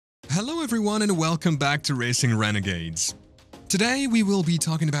Hello everyone and welcome back to Racing Renegades. Today we will be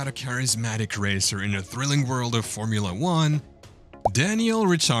talking about a charismatic racer in a thrilling world of Formula 1, Daniel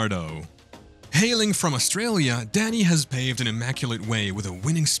Ricciardo. Hailing from Australia, Danny has paved an immaculate way with a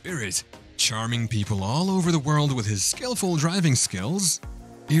winning spirit, charming people all over the world with his skillful driving skills,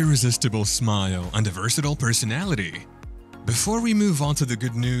 irresistible smile, and a versatile personality. Before we move on to the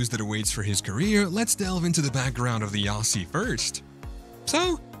good news that awaits for his career, let's delve into the background of the Aussie first.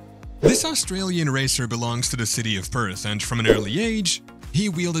 So, this Australian racer belongs to the city of Perth, and from an early age, he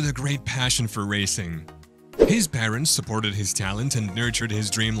wielded a great passion for racing. His parents supported his talent and nurtured his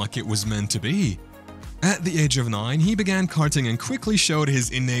dream like it was meant to be. At the age of 9, he began karting and quickly showed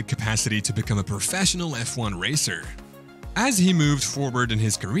his innate capacity to become a professional F1 racer. As he moved forward in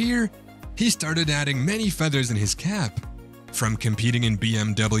his career, he started adding many feathers in his cap. From competing in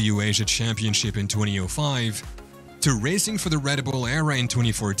BMW Asia Championship in 2005, to racing for the Red Bull era in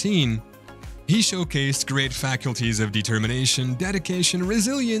 2014, he showcased great faculties of determination, dedication,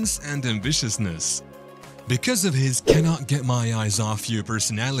 resilience, and ambitiousness. Because of his cannot get my eyes off you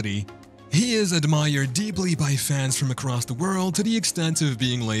personality, he is admired deeply by fans from across the world to the extent of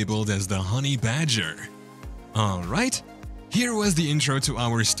being labeled as the Honey Badger. Alright, here was the intro to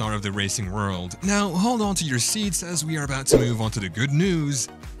our star of the racing world. Now hold on to your seats as we are about to move on to the good news.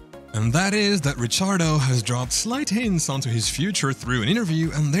 And that is that Ricciardo has dropped slight hints onto his future through an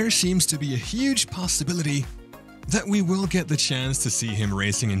interview, and there seems to be a huge possibility that we will get the chance to see him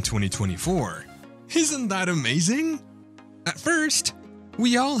racing in 2024. Isn't that amazing? At first,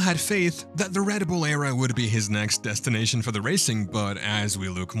 we all had faith that the Red Bull era would be his next destination for the racing, but as we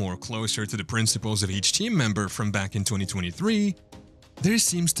look more closer to the principles of each team member from back in 2023, there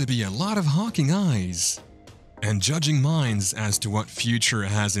seems to be a lot of hawking eyes and judging minds as to what future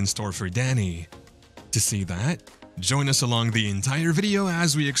has in store for Danny. To see that, join us along the entire video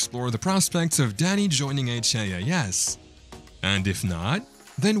as we explore the prospects of Danny joining HAAS. And if not,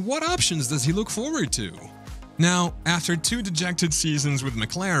 then what options does he look forward to? Now, after 2 dejected seasons with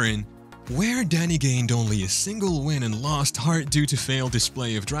McLaren, where Danny gained only a single win and lost heart due to failed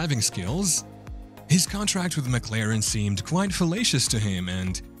display of driving skills, his contract with McLaren seemed quite fallacious to him,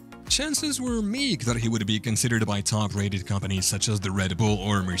 and chances were meek that he would be considered by top-rated companies such as the Red Bull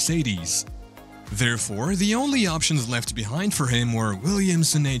or Mercedes. Therefore, the only options left behind for him were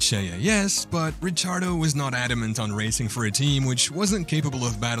Williams and HAAS, but Ricciardo was not adamant on racing for a team which wasn't capable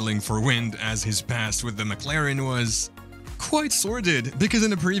of battling for wind, as his past with the McLaren was quite sordid, because in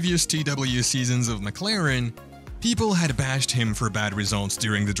the previous TW seasons of McLaren, people had bashed him for bad results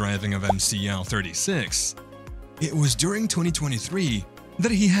during the driving of MCL 36. It was during 2023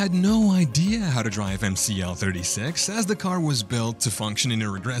 that he had no idea how to drive MCL 36, as the car was built to function in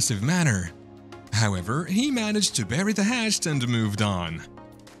a regressive manner. However, he managed to bury the hatchet and moved on.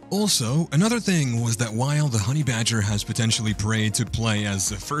 Also, another thing was that while the Honey Badger has potentially prayed to play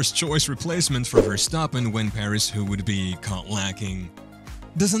as a first-choice replacement for Verstappen when Paris, who would be caught lacking,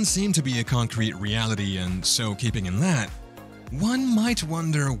 doesn't seem to be a concrete reality, and so keeping in that, one might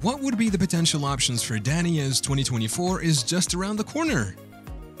wonder what would be the potential options for Danny as 2024 is just around the corner.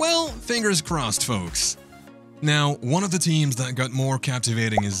 Well, fingers crossed, folks. Now, one of the teams that got more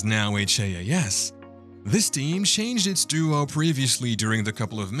captivating is now HAAS. This team changed its duo previously during the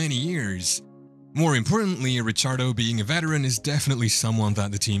couple of many years. More importantly, Ricciardo being a veteran is definitely someone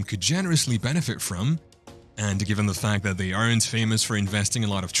that the team could generously benefit from, and given the fact that they aren't famous for investing a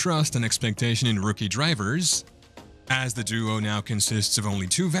lot of trust and expectation in rookie drivers, as the duo now consists of only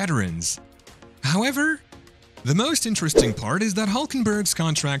 2 veterans. However, the most interesting part is that Hülkenberg's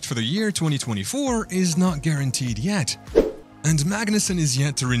contract for the year 2024 is not guaranteed yet, and Magnussen is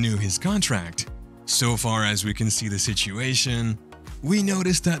yet to renew his contract. So far as we can see the situation, we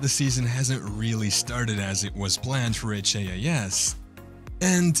noticed that the season hasn't really started as it was planned for HAAS.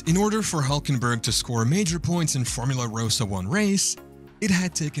 And in order for Hülkenberg to score major points in Formula Rossa 1 race, it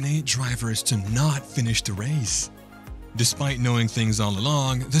had taken 8 drivers to not finish the race. Despite knowing things all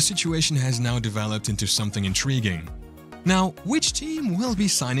along, the situation has now developed into something intriguing. Now, which team will be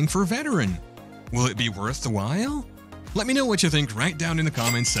signing for veteran? Will it be worth the while? Let me know what you think right down in the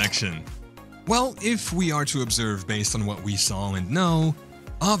comments section. Well, if we are to observe based on what we saw and know,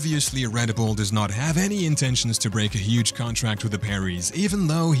 obviously Red Bull does not have any intentions to break a huge contract with the Paris, even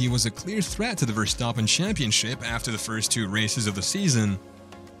though he was a clear threat to the Verstappen championship after the first 2 races of the season.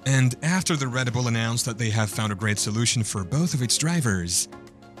 And after the Red Bull announced that they have found a great solution for both of its drivers.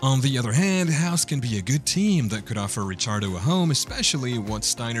 On the other hand, HAAS can be a good team that could offer Ricciardo a home, especially what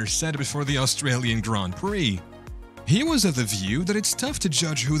Steiner said before the Australian Grand Prix. He was of the view that it's tough to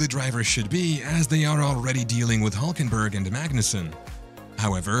judge who the driver should be, as they are already dealing with Hülkenberg and Magnussen.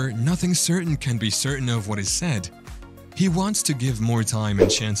 However, nothing certain can be certain of what is said. He wants to give more time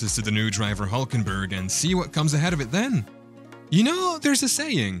and chances to the new driver Hulkenberg and see what comes ahead of it then. You know, there's a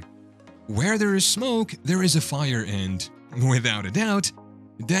saying, where there is smoke, there is a fire, and without a doubt,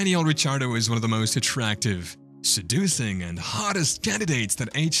 Daniel Ricciardo is one of the most attractive, seducing, and hottest candidates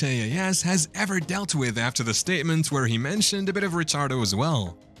that HAAS has ever dealt with after the statement where he mentioned a bit of Ricciardo as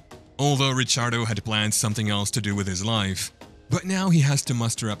well. Although Ricciardo had planned something else to do with his life, but now he has to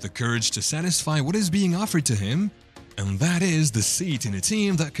muster up the courage to satisfy what is being offered to him, and that is the seat in a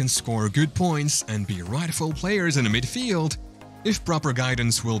team that can score good points and be rightful players in the midfield if proper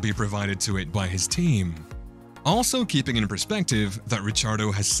guidance will be provided to it by his team. Also keeping in perspective that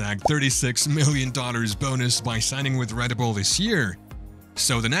Ricciardo has sagged $36 million bonus by signing with Red Bull this year,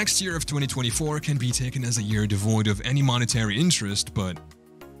 so the next year of 2024 can be taken as a year devoid of any monetary interest, but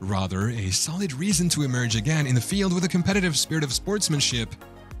rather a solid reason to emerge again in the field with a competitive spirit of sportsmanship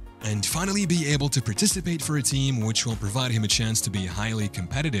and finally be able to participate for a team which will provide him a chance to be highly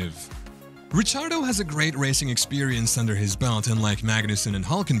competitive. Ricciardo has a great racing experience under his belt, unlike Magnussen and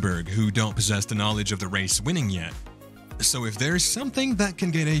Hulkenberg, who don't possess the knowledge of the race winning yet. So if there's something that can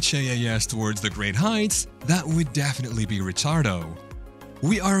get HAAS towards the great heights, that would definitely be Ricciardo.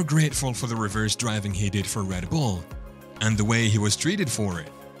 We are grateful for the reverse driving he did for Red Bull, and the way he was treated for it.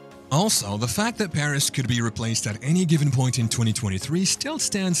 Also, the fact that Paris could be replaced at any given point in 2023 still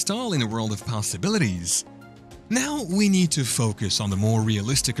stands tall in a world of possibilities. Now we need to focus on the more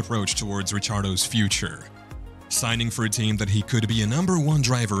realistic approach towards Ricciardo's future, signing for a team that he could be a #1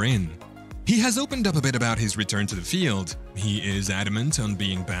 driver in. He has opened up a bit about his return to the field. He is adamant on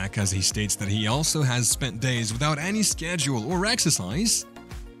being back, as he states that he also has spent days without any schedule or exercise,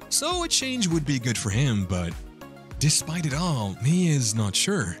 so a change would be good for him, but despite it all, he is not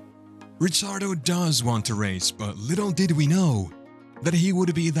sure. Ricciardo does want to race, but little did we know that he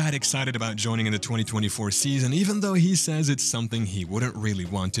would be that excited about joining in the 2024 season, even though he says it's something he wouldn't really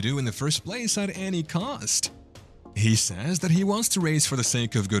want to do in the first place at any cost. He says that he wants to race for the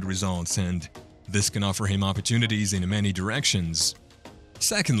sake of good results, and this can offer him opportunities in many directions.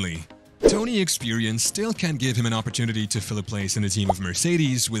 Secondly, Tony experience still can give him an opportunity to fill a place in a team of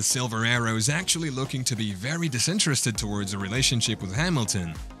Mercedes, with Silver Arrows actually looking to be very disinterested towards a relationship with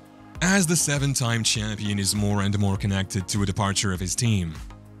Hamilton, as the 7-time champion is more and more connected to a departure of his team.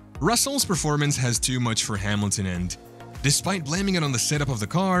 Russell's performance has too much for Hamilton, and despite blaming it on the setup of the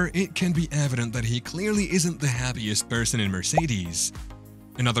car, it can be evident that he clearly isn't the happiest person in Mercedes.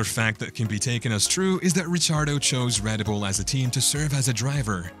 Another fact that can be taken as true is that Ricciardo chose Red Bull as a team to serve as a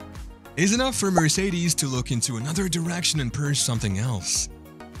driver. Is enough for Mercedes to look into another direction and pursue something else.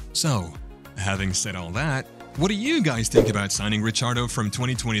 So, having said all that, what do you guys think about signing Ricciardo from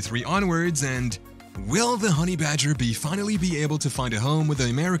 2023 onwards, and will the Honey Badger finally be able to find a home with the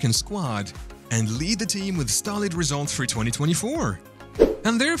American squad and lead the team with solid results for 2024?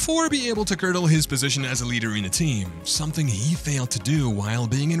 And therefore be able to curdle his position as a leader in the team, something he failed to do while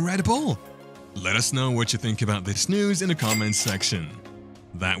being in Red Bull? Let us know what you think about this news in the comments section.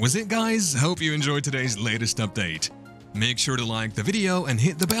 That was it, guys. Hope you enjoyed today's latest update. Make sure to like the video and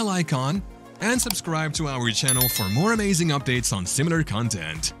hit the bell icon, and subscribe to our channel for more amazing updates on similar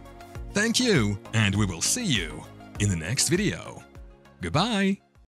content. Thank you, and we will see you in the next video. Goodbye!